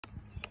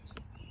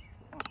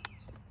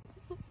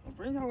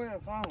bring your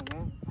ass on,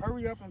 man.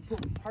 Hurry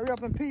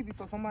up and pee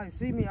before somebody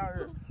see me out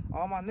here.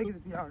 All my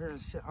niggas be out here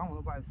and shit. I don't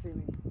want nobody to see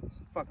me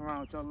fucking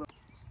around with your little.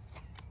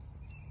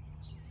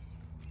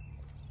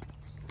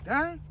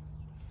 Dang.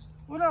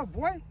 What up,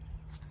 boy?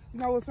 You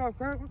know what's up,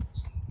 Kurt? Man,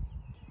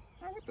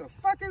 what the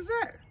fuck is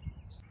that?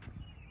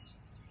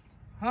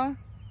 Huh?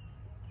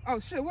 Oh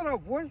shit, what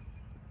up, boy?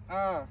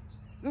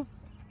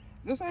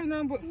 This ain't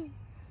nothing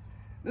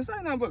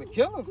but a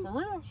killer, for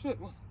real. Shit,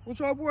 what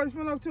y'all boys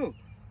been up to?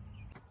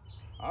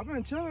 I've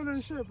been chilling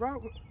and shit,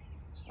 bro.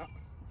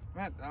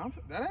 Man,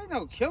 that ain't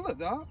no killer,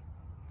 dog.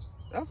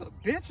 That's a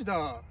bitch,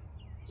 dog.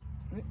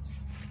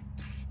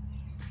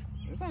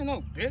 This ain't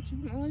no bitch.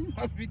 You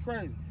must be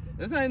crazy.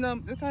 This ain't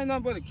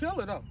nothing but a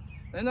killer, though.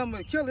 Ain't nothing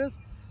but a killer.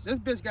 This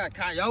bitch got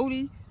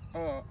coyote,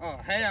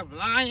 half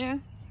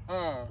lion.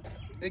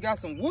 They got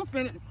some wolf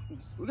in it.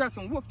 We got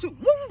some wolf too.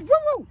 Woo,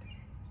 woo,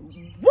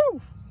 woo,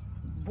 woo.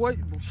 Boy,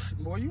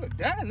 you could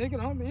die, nigga.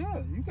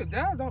 Yeah, you could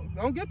die.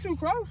 Don't get too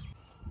close.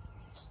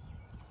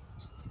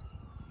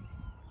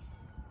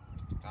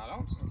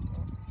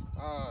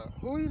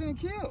 Who he done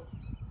kill?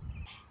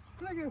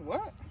 Nigga,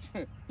 what?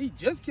 He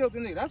just killed the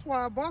nigga. That's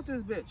why I bought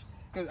this bitch.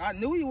 Cause I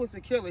knew he was the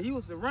killer. He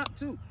was the rump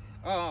too.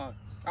 I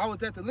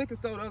was at the liquor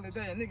store the other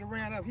day. A nigga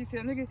ran up. He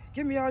said, "Nigga,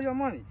 give me all your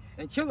money."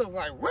 And killer was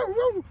like, "Woo,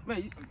 woo."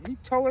 Man, he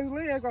tore his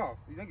leg off.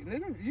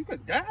 Nigga, you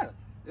could die.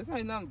 This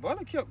ain't nothing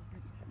but a kill.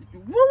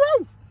 Woo,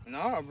 woo.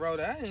 No, bro,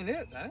 that ain't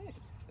it. I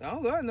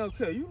don't got no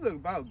kill. You look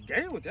about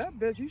gay with that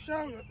bitch. You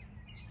shot,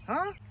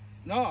 huh?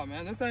 No,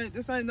 man, this ain't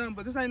nothing.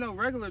 But this ain't no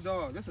regular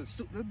dog. This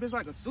bitch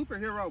like a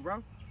superhero,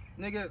 bro.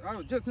 Nigga,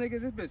 this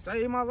bitch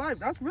saved my life.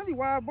 That's really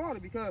why I bought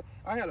it, because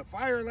I had a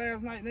fire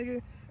last night,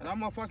 nigga, and that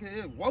motherfucker,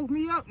 it woke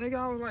me up, nigga.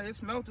 I was like, it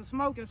smelled the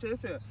smoke and shit. It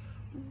said,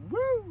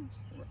 woo,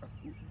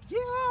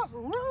 yeah,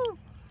 woo.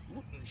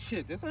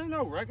 Shit, this ain't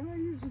no regular.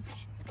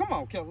 Come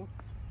on, killer.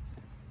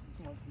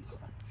 This must be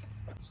correct.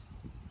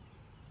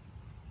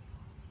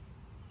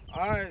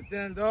 All right,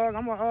 then, dog.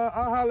 I'll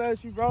holler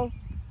at you, bro.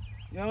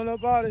 You don't know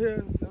about it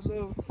here, that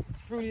little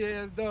fruity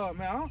ass dog,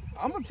 man.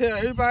 I'm gonna tell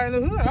everybody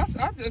in the hood.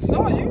 I just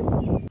saw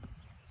you.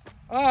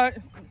 All right,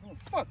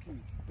 fuck you,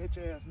 bitch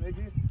ass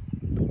nigga.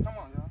 Come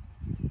on, y'all.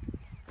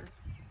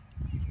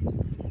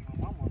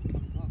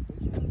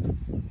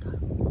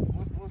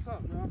 What's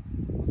up, y'all?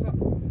 What's up?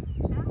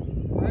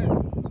 Hey.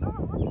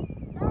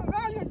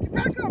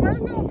 Back up, man.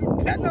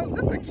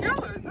 This a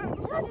killer.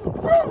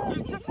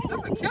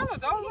 This a killer,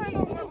 dog. Ain't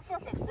no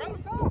motherfucking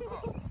friendly dog.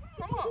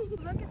 Come on.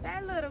 Look at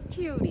that little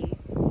cutie.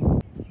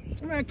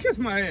 Man, kiss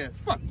my ass.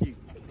 Fuck you.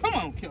 Come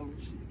on, killer.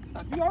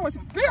 You always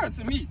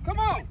embarrassing me. Come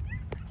on.